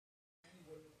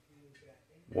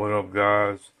What up,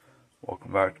 guys?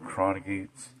 Welcome back to Chronic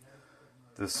Eats.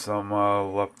 This is some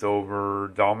leftover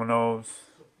Dominos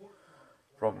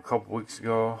from a couple weeks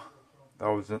ago that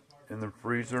was in the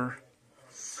freezer.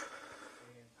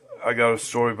 I got a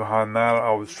story behind that.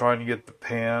 I was trying to get the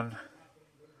pan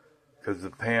because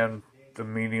the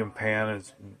medium pan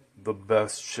is the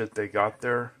best shit they got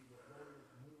there.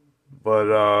 But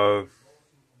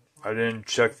I didn't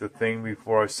check the thing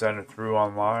before I sent it through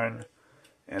online,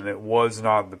 and it was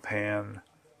not the pan,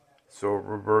 so it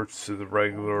reverts to the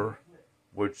regular,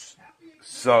 which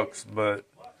sucks, but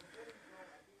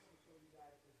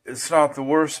it's not the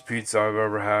worst pizza I've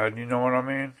ever had, you know what I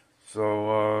mean?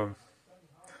 So,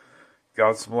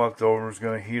 got some leftovers,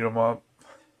 gonna heat them up,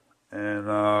 and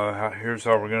here's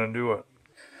how we're gonna do it.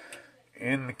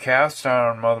 In the cast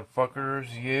iron,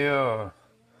 motherfuckers, yeah.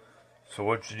 So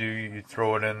what you do, you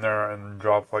throw it in there and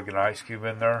drop like an ice cube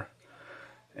in there,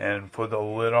 and put the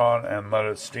lid on and let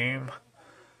it steam.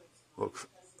 Look,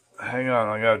 hang on,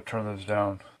 I gotta turn this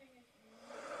down.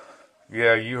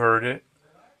 Yeah, you heard it.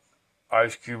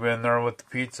 Ice cube in there with the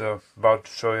pizza. About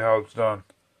to show you how it's done.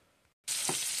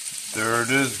 There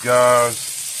it is, guys.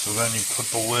 So then you put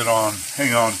the lid on.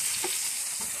 Hang on.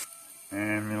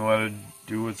 And you let it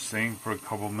do its thing for a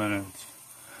couple minutes.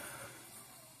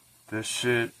 This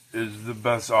shit is the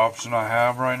best option I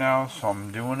have right now, so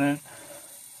I'm doing it.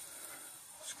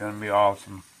 It's gonna be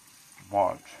awesome.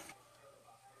 Watch.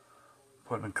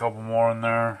 Putting a couple more in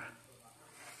there.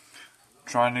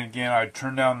 Trying it again. I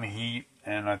turned down the heat,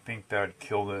 and I think that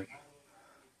killed it.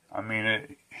 I mean,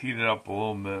 it heated up a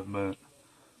little bit, but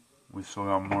we still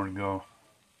got more to go.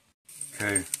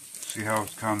 Okay, see how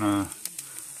it's kind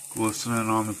of glistening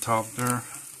on the top there?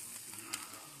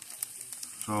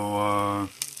 So, I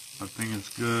think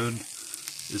it's good.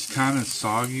 It's kind of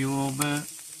soggy a little bit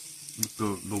with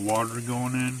the water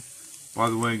going in. By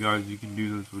the way, guys, you can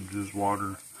do this with just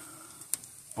water.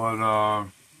 But,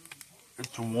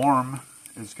 it's warm.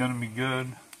 It's gonna be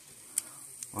good.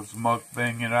 Let's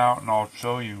mukbang it out and I'll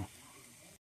show you.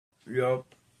 Yup.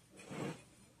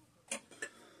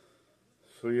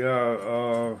 So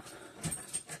yeah,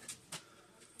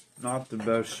 not the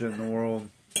best shit in the world.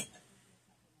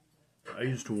 I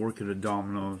used to work at a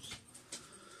Dominos,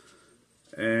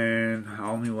 and I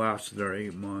only lasted there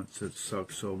 8 months. It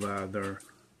sucked so bad there.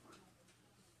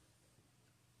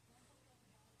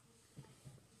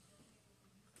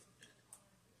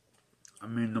 I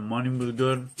mean, the money was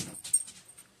good.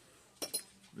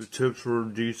 The tips were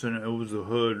decent. It was a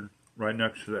hood right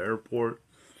next to the airport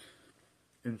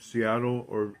in Seattle,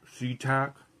 or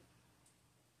SeaTac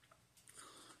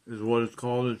is what it's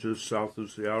called. It's just south of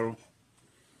Seattle.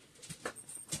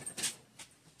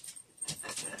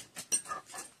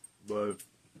 But,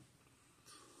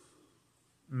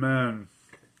 man,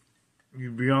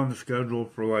 you'd be on the schedule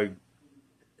for like,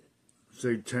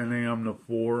 say 10 a.m. to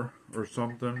 4 or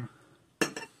something.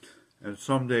 And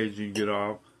some days you get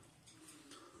off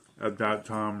at that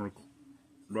time or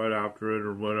right after it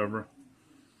or whatever.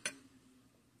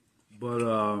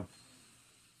 But,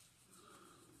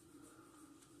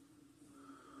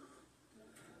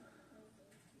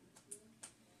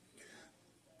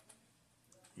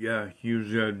 yeah,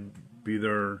 usually I'd be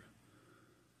there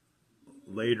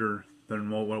later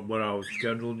than what I was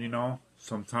scheduled, you know.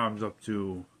 Sometimes up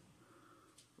to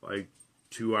like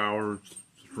 2 hours,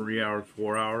 3 hours,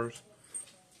 4 hours.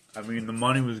 I mean, the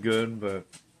money was good, but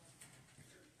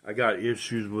I got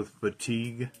issues with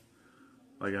fatigue.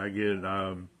 Like, I get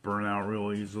burnt out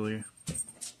real easily.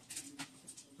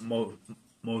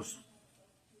 Most,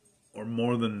 or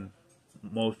more than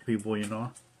most people, you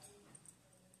know.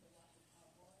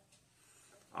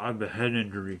 I have a head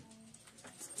injury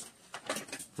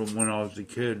from when I was a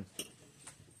kid.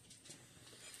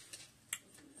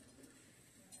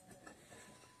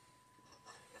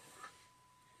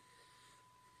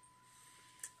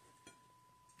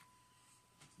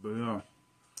 But yeah.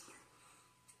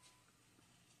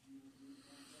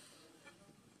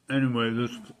 Anyway,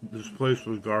 this place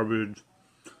was garbage.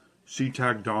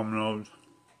 SeaTac Dominos.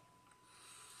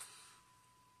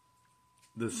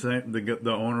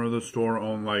 The owner of the store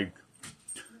owned like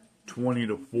 20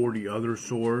 to 40 other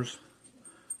stores,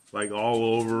 like all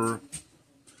over,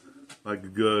 like a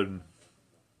good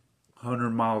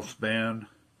 100-mile span,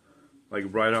 like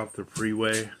right off the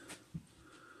freeway.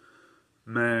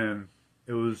 Man,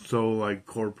 it was so like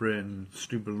corporate and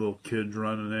stupid little kids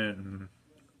running it and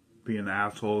being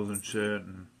assholes and shit.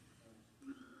 And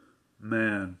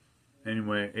man,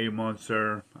 anyway, 8 months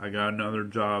there. I got another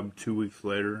job 2 weeks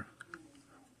later.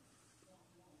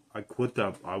 I quit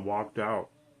that. I walked out.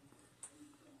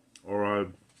 Or I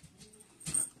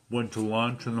went to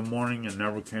lunch in the morning and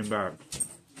never came back.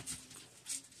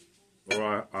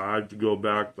 Or I had to go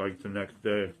back like the next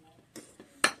day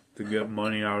to get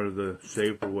money out of the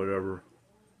safe or whatever.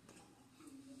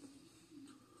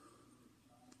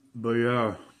 But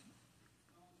yeah,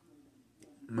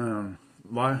 man,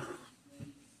 why?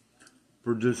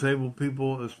 For disabled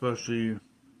people, especially,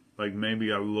 like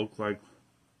maybe I look like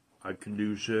I can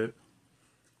do shit,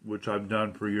 which I've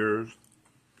done for years.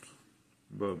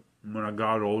 But when I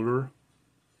got older,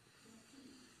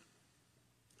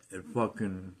 it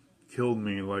fucking killed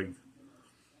me. Like,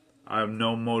 I have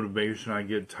no motivation. I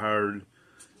get tired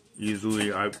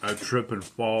easily. I trip and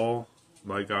fall.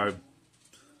 Like, I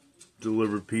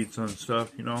deliver pizza and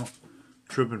stuff, you know.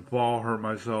 Trip and fall, hurt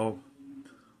myself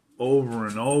over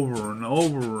and over and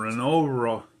over and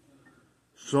over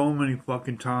so many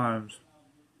fucking times.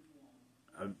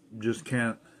 I just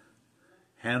can't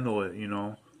handle it, you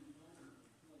know.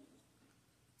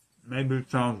 Maybe it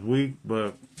sounds weak,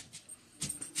 but,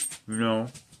 you know,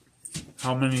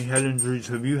 how many head injuries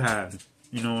have you had?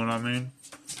 You know what I mean?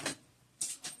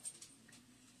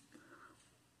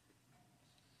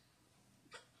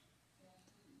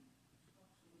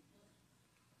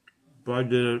 But I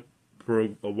did it for a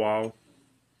while.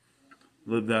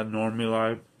 Lived that normie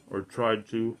life, or tried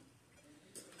to,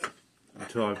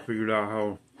 until I figured out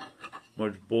how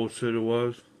much bullshit it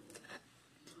was.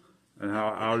 And how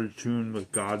out of tune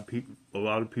with God a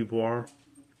lot of people are.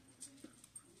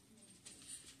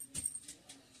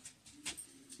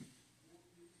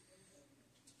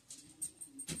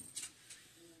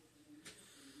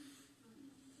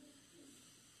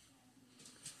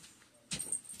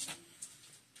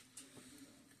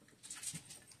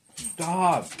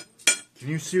 Stop! Can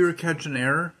you see her catching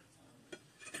air?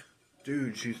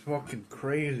 Dude, she's fucking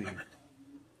crazy.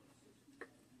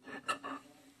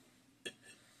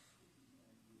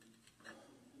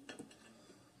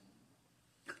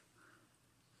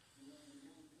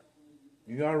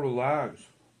 You gotta relax.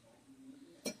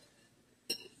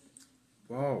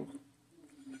 Wow.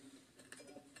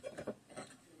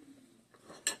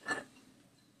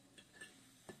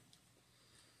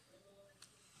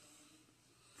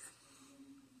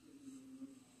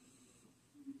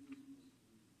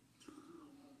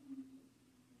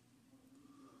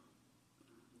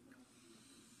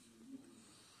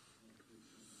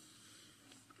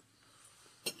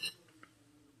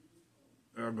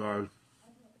 Yeah, guys.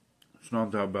 It's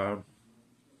not that bad.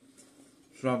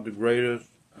 It's not the greatest.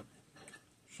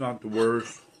 It's not the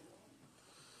worst.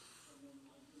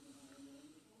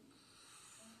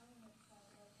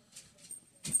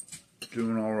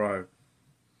 Doing alright.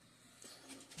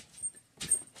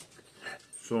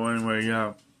 So anyway,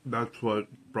 yeah, that's what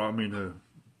brought me to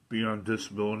be on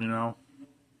disability now.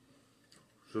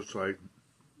 It's just like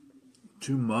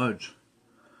too much.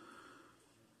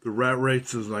 The rat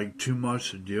race is like too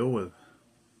much to deal with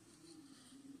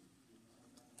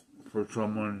for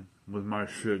someone with my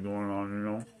shit going on, you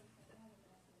know.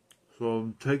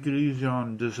 So take it easy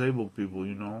on disabled people,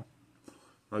 you know.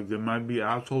 Like, they might be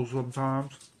assholes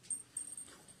sometimes,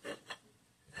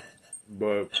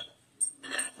 but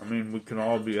I mean, we can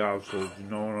all be assholes, you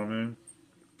know what I mean?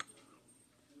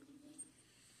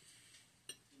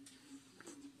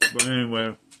 But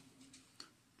anyway,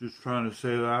 just trying to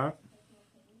say that.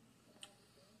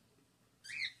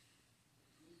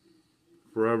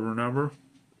 Forever and ever.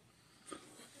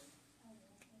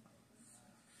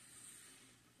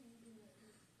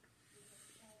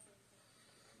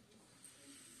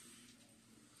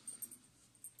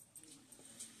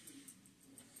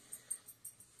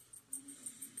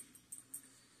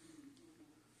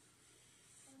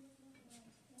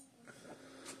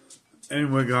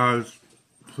 Anyway, guys,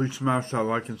 please smash that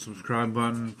like and subscribe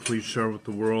button. Please share with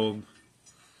the world.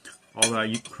 All that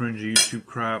cringy YouTube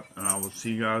crap. And I will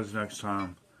see you guys next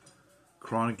time.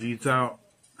 Chronic Eats out.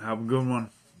 Have a good one.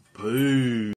 Peace.